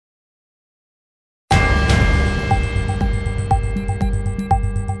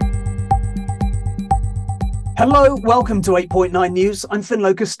Hello, welcome to 8.9 News. I'm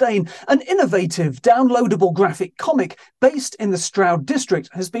ffinlo Costain. An innovative, downloadable graphic comic based in the Stroud district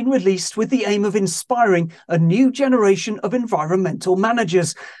has been released with the aim of inspiring a new generation of environmental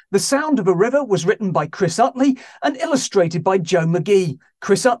managers. The Sound of a River was written by Chris Uttley and illustrated by Joe McGee.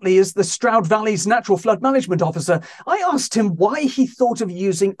 Chris Uttley is the Stroud Valley's Natural Flood Management Officer. I asked him why he thought of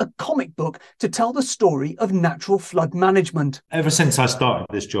using a comic book to tell the story of natural flood management. Ever since I started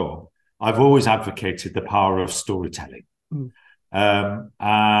this job, I've always advocated the power of storytelling,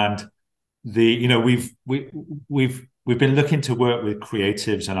 and we've been looking to work with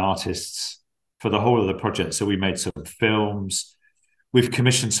creatives and artists for the whole of the project. So we made some films. We've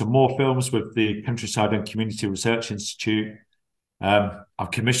commissioned some more films with the Countryside and Community Research Institute.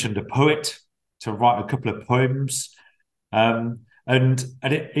 I've commissioned a poet to write a couple of poems, and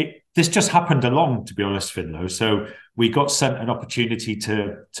this just happened along, to be honest, ffinlo. So we got sent an opportunity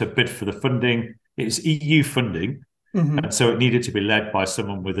to bid for the funding. It's EU funding, and so it needed to be led by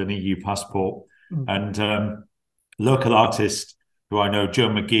someone with an EU passport. And local artist who I know, Joe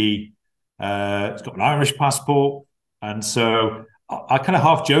McGee, has got an Irish passport. And so I kind of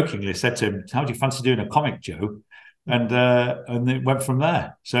half jokingly said to him, "How do you fancy doing a comic, Joe?" And it went from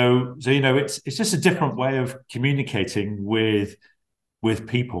there. So it's just a different way of communicating with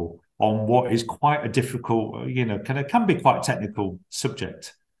people on what is quite a difficult, can be quite a technical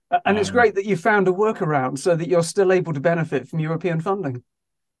subject. And it's great that you found a workaround so that you're still able to benefit from European funding.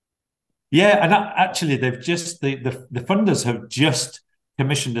 Yeah, and actually, they've just the funders have just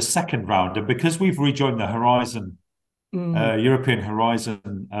commissioned a second round, and because we've rejoined the Horizon European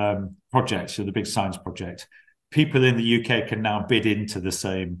Horizon project, so the big science project, people in the UK can now bid into the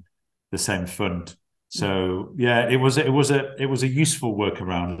same fund. So yeah, it was a useful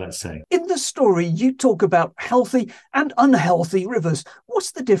workaround, let's say. In the story, you talk about healthy and unhealthy rivers.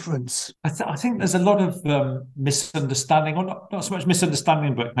 What's the difference? I think there's a lot of misunderstanding, or not so much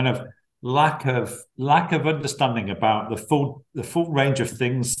misunderstanding, but kind of lack of understanding about the full range of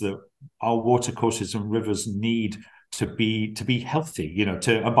things that our watercourses and rivers need to be healthy.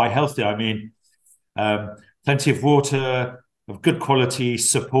 And by healthy I mean plenty of water of good quality,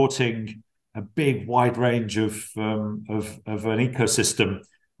 supporting a big wide range of an ecosystem,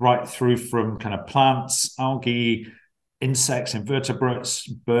 right through from kind of plants, algae, insects, invertebrates,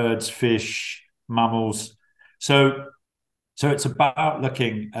 birds, fish, mammals. So it's about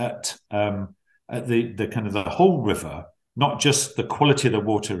looking at the kind of the whole river, not just the quality of the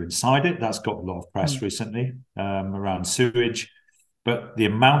water inside it. That's got a lot of press recently around sewage, but the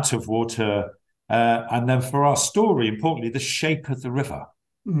amount of water, and then for our story, importantly, the shape of the river.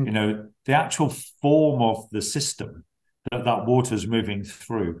 The actual form of the system that water is moving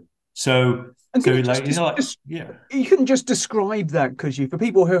through. You can just describe that, because for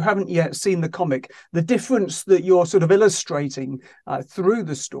people who haven't yet seen the comic, the difference that you're sort of illustrating through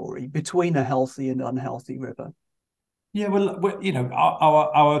the story between a healthy and unhealthy river. Yeah,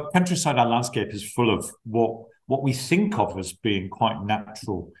 our countryside, our landscape is full of what we think of as being quite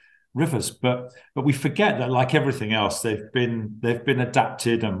natural rivers, but we forget that, like everything else, they've been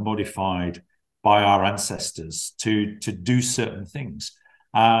adapted and modified by our ancestors to do certain things.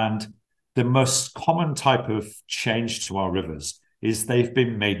 And the most common type of change to our rivers is they've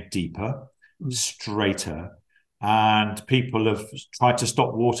been made deeper, straighter, and people have tried to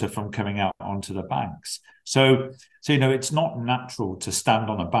stop water from coming out onto the banks. So it's not natural to stand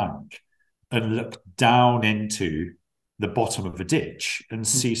on a bank and look down into the bottom of a ditch and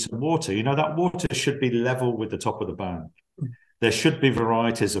see some water. That water should be level with the top of the bank. There should be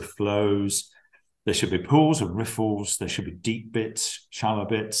varieties of flows. There should be pools and riffles. There should be deep bits, shallow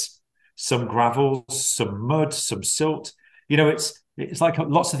bits, some gravels, some mud, some silt. It's like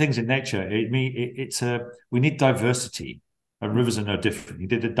lots of things in nature. We need diversity, and rivers are no different. You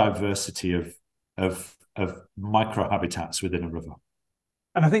need a diversity of microhabitats within a river.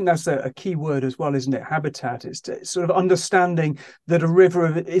 And I think that's a key word as well, isn't it? Habitat. It's sort of understanding that a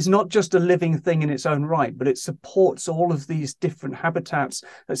river is not just a living thing in its own right, but it supports all of these different habitats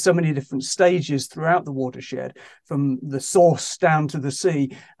at so many different stages throughout the watershed, from the source down to the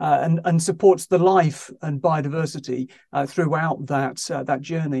sea, and supports the life and biodiversity throughout that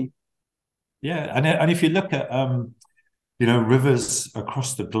journey. Yeah, and if you look at rivers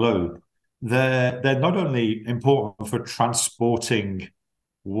across the globe, they're not only important for transporting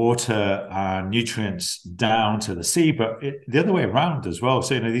water and nutrients down to the sea, but the other way around as well.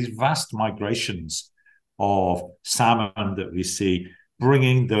 So these vast migrations of salmon that we see,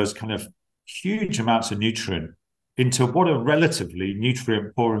 bringing those kind of huge amounts of nutrient into what are relatively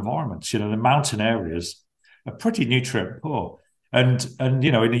nutrient poor environments. The mountain areas are pretty nutrient poor, and in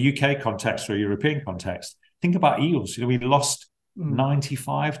a UK context or a European context, think about eels. We lost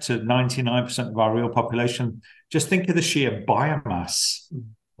 95 to 99% of our eel population. Just think of the sheer biomass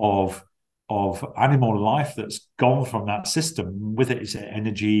of animal life that's gone from that system, with its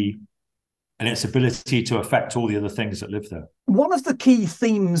energy and its ability to affect all the other things that live there. One of the key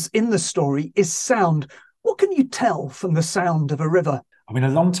themes in the story is sound. What can you tell from the sound of a river? I mean, a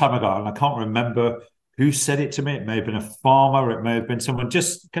long time ago, and I can't remember who said it to me. It may have been a farmer. It may have been someone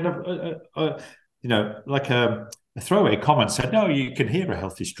just kind of, like a throwaway comment said, no, you can hear a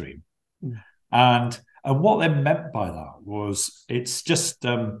healthy stream. And what they meant by that was it's just,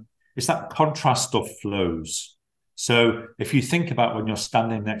 it's that contrast of flows. So if you think about when you're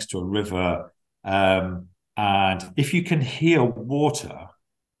standing next to a river, and if you can hear water,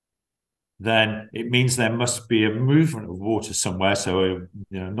 then it means there must be a movement of water somewhere. So,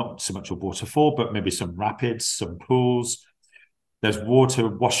 not so much a waterfall, but maybe some rapids, some pools. There's water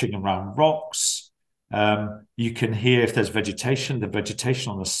washing around rocks. You can hear if there's vegetation, the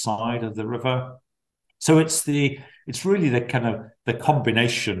vegetation on the side of the river. So it's really the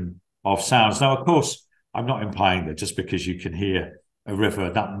combination of sounds. Now, of course, I'm not implying that just because you can hear a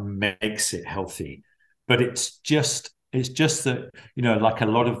river, that makes it healthy. But it's just that, like a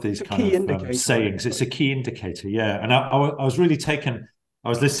lot of these kind of sayings, it's a key indicator. Yeah. And I was really taken, I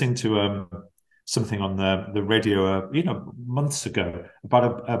was listening to something on the radio, months ago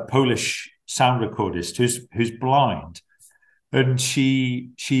about a Polish sound recordist who's blind. And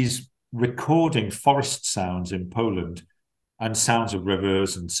she's recording forest sounds in Poland and sounds of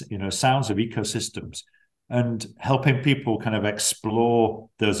rivers and, sounds of ecosystems, and helping people kind of explore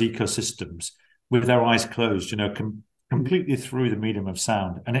those ecosystems with their eyes closed, completely through the medium of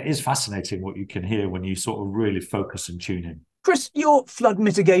sound. And it is fascinating what you can hear when you sort of really focus and tune in. Chris, your flood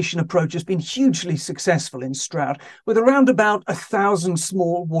mitigation approach has been hugely successful in Stroud, with around about 1,000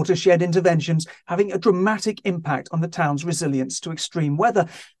 small watershed interventions having a dramatic impact on the town's resilience to extreme weather.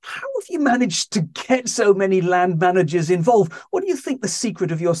 How have you managed to get so many land managers involved? What do you think the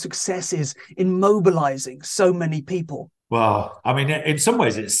secret of your success is in mobilising so many people? Well, I mean, in some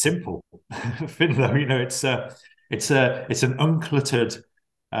ways it's simple, ffinlo. It's an uncluttered,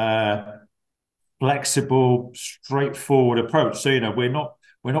 flexible, straightforward approach. So, we're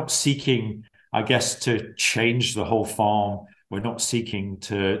not seeking, I guess, to change the whole farm. We're not seeking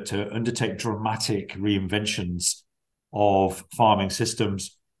to undertake dramatic reinventions of farming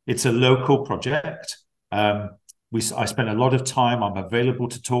systems. It's a local project. I spend a lot of time. I'm available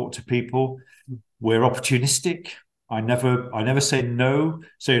to talk to people. We're opportunistic. I never say no.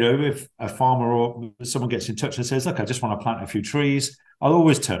 So, if a farmer or someone gets in touch and says, look, I just want to plant a few trees, I'll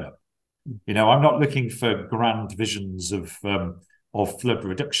always turn up. I'm not looking for grand visions of flood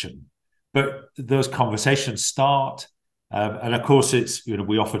reduction, but those conversations start. And of course, it's,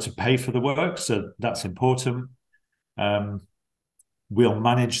 we offer to pay for the work. So that's important. We'll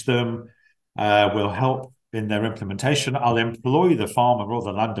manage them. We'll help in their implementation. I'll employ the farmer or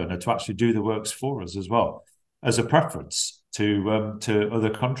the landowner to actually do the works for us as well, as a preference to other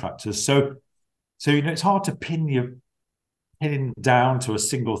contractors. So it's hard to pin down to a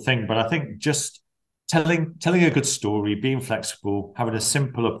single thing, but I think just telling a good story, being flexible, having a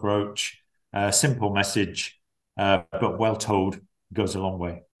simple approach, a simple message, but well told, goes a long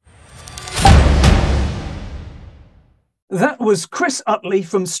way. That was Chris Uttley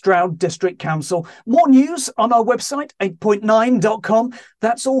from Stroud District Council. More news on our website, 8.9.com.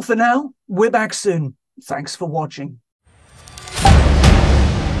 That's all for now. We're back soon. Thanks for watching.